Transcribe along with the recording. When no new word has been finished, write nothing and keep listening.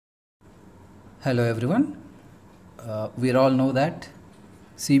Hello everyone. We all know that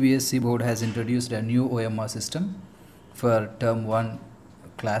Cbse board has introduced a new OMR system for term 1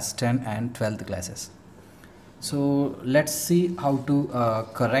 class 10 and 12th classes. So let's see how to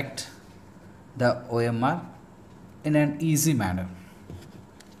correct the OMR in an easy manner.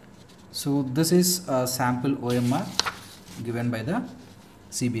 So this is a sample OMR given by the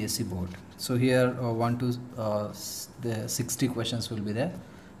Cbse board. So here the 60 questions will be there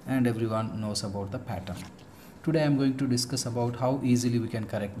and everyone knows about the pattern. Today I am going to discuss about how easily we can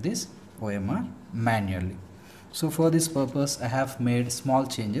correct this OMR manually. So for this purpose I have made small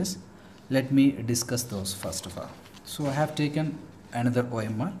changes. Let me discuss those first of all. So I have taken another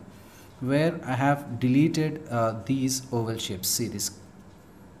OMR where I have deleted these oval shapes. See this.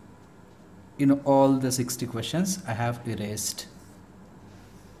 All the 60 questions I have erased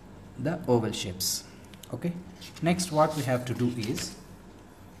the oval shapes. Okay. Next what we have to do is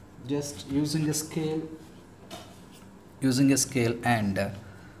just using a scale and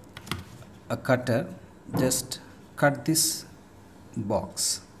a cutter, just cut this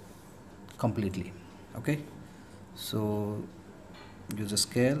box completely. Okay, so use a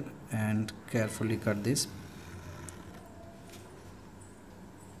scale and carefully cut this.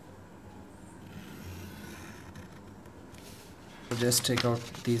 So just take out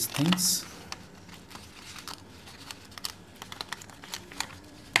these things.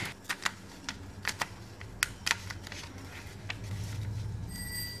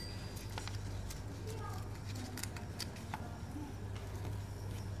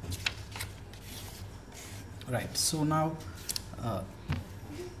 Right, so now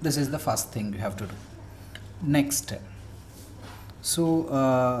this is the first thing you have to do. Next, so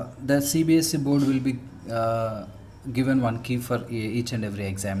the Cbse board will be given one key for each and every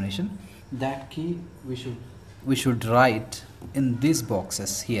examination. That key we should write in these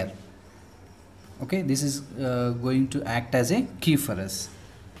boxes here. Okay, this is going to act as a key for us.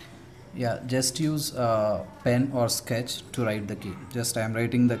 Yeah, just use pen or sketch to write the key. Just I am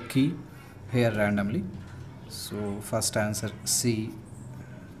writing the key here randomly. So first answer C,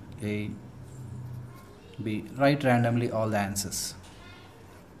 A, B. Write randomly all the answers.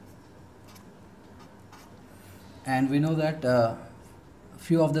 And we know that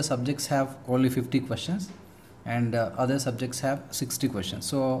few of the subjects have only 50 questions and other subjects have 60 questions.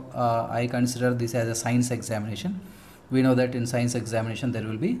 So I consider this as a science examination. We know that in science examination there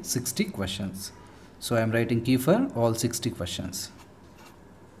will be 60 questions. So I am writing key for all 60 questions.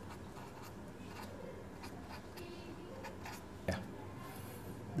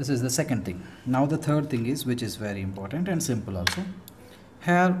 This is the second thing. Now the third thing is, which is very important and simple also.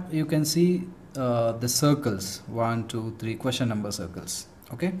 Here you can see the circles 1, 2, 3 question number circles.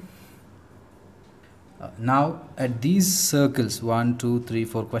 Okay. Now at these circles 1, 2, 3,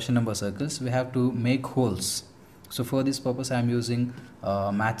 4 question number circles, we have to make holes. So for this purpose I am using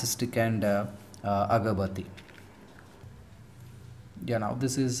matchstick and agarbatti. Yeah, now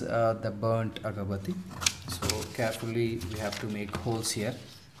this is the burnt agarbatti. So carefully we have to make holes here.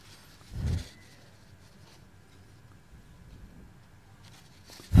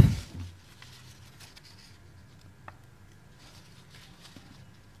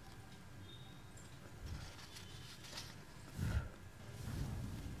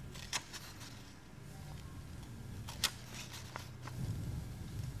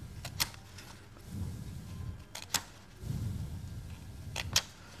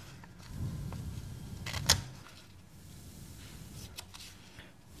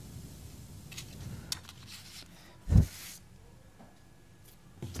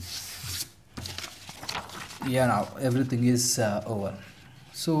 Yeah, now everything is over.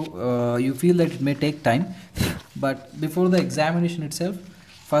 So you feel that it may take time, but before the examination itself,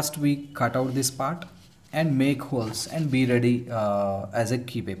 first we cut out this part and make holes and be ready as a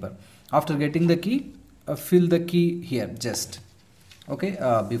key paper. After getting the key, fill the key here just. Okay,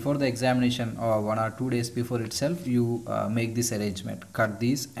 before the examination or 1 or 2 days before itself, you make this arrangement, cut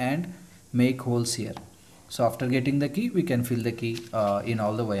these and make holes here. So after getting the key, we can fill the key in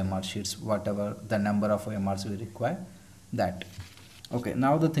all the OMR sheets, whatever the number of OMRs we require, that. Okay,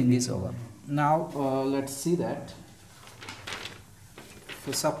 now the thing is over. Now let's see that.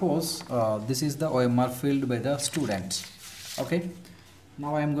 So suppose this is the OMR filled by the student. Okay,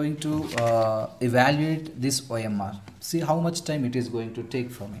 now I am going to evaluate this OMR. See how much time it is going to take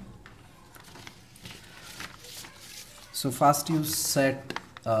for me. So first you set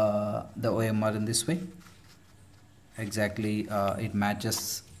the OMR in this way. Exactly, it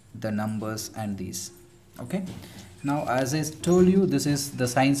matches the numbers and these. Okay, now as I told you, this is the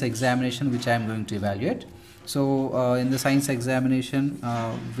science examination which I am going to evaluate. So in the science examination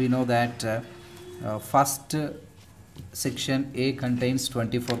we know that first section A contains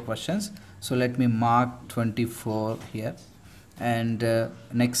 24 questions, so let me mark 24 here, and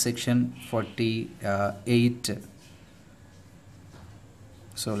next section 48,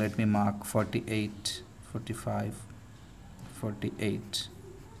 so let me mark 48, 45, 48.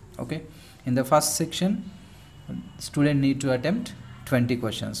 Okay, in the first section student need to attempt 20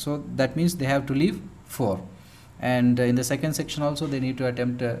 questions, so that means they have to leave 4, and in the second section also they need to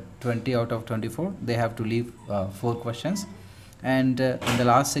attempt 20 out of 24, they have to leave 4 questions, and in the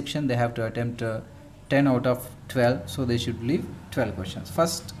last section they have to attempt 10 out of 12, so they should leave 12 questions.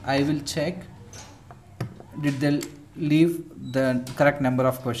 First I will check did they leave the correct number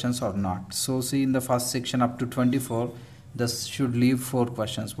of questions or not. So see, in the first section up to 24 this should leave 4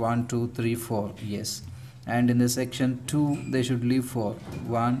 questions, 1 2 3 4, yes, and in the section 2 they should leave 4,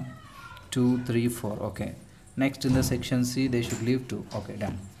 1 2 3 4, okay. Next in the section C they should leave 2, okay,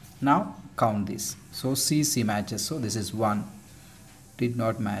 done. Now count this, so C matches, so this is 1, did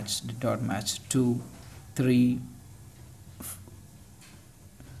not match, 2 3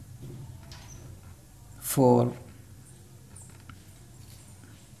 4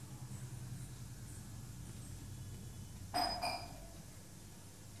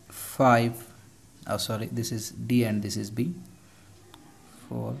 5, oh sorry, this is D and this is B,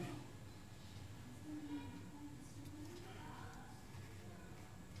 4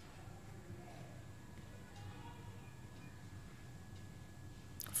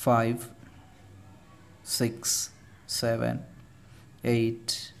 5 6 7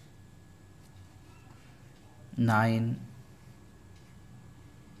 8 9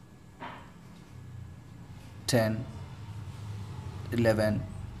 10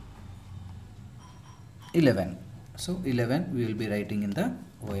 11. So 11 we will be writing in the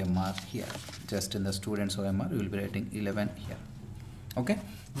OMR here, just in the students OMR we will be writing 11 here. Okay,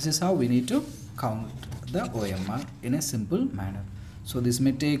 this is how we need to count the OMR in a simple manner. So this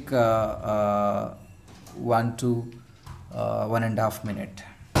may take 1 to 1.5 minutes.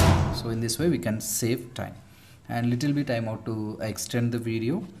 So in this way we can save time, and little bit time out to extend the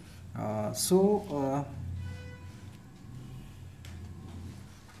video.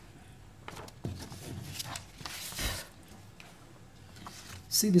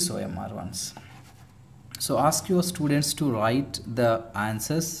 See this OMR once. So ask your students to write the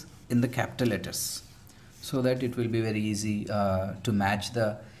answers in the capital letters, so that it will be very easy to match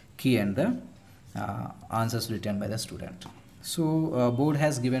the key and the answers written by the student. So board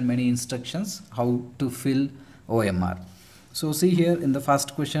has given many instructions how to fill OMR. So see here in the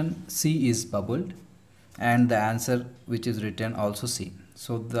first question C is bubbled and the answer which is written also C.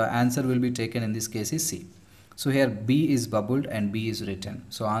 So the answer will be taken in this case is C. So here B is bubbled and B is written.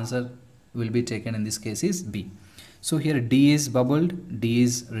 So answer will be taken in this case is B. So here D is bubbled, D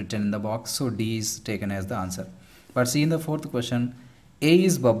is written in the box, so D is taken as the answer. But see in the fourth question, A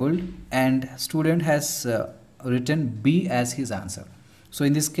is bubbled and student has written B as his answer. So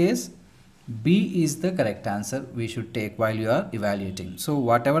in this case, B is the correct answer we should take while you are evaluating. So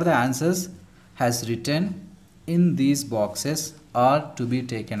whatever the answers has written in these boxes are to be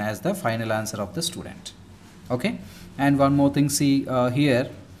taken as the final answer of the student. Okay, and one more thing, see here,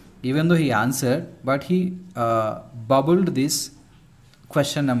 even though he answered, but he bubbled this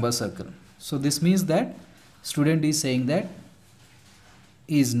question number circle. So this means that student is saying that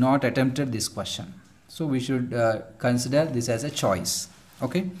he is not attempted this question. So we should consider this as a choice.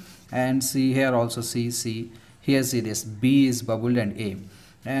 Okay, and see here also see here, see this B is bubbled and A,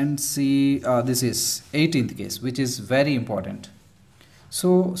 and see this is 18th case, which is very important.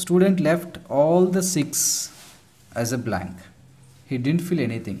 So student left all the 6 as a blank. He didn't fill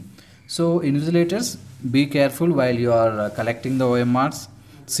anything. So invigilators, be careful while you are collecting the OMRs.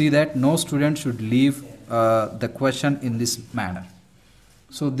 See that no student should leave the question in this manner.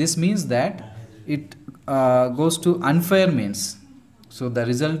 So this means that it goes to unfair means. So the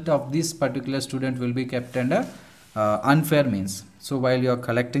result of this particular student will be kept under unfair means. So while you are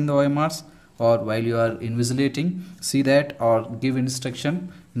collecting the OMRs or while you are invigilating, see that or give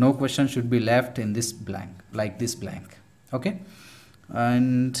instruction, no question should be left in this blank, like this blank. Okay,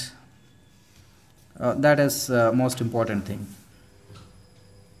 and that is most important thing.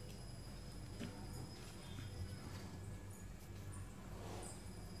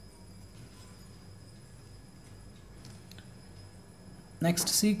 Next,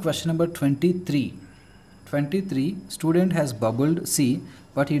 see question number 23. 23, student has bubbled C,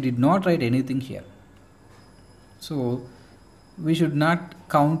 but he did not write anything here. So we should not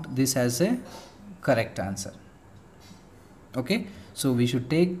count this as a correct answer. Okay, so we should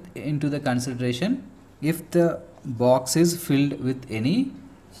take into the consideration if the box is filled with any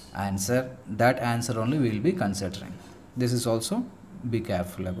answer, that answer only we will be considering. This is also, be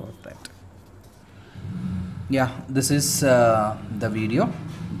careful about that. Yeah, this is the video.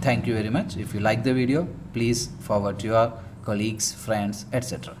 Thank you very much. If you like the video, please forward to your colleagues, friends,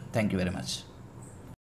 etc. Thank you very much.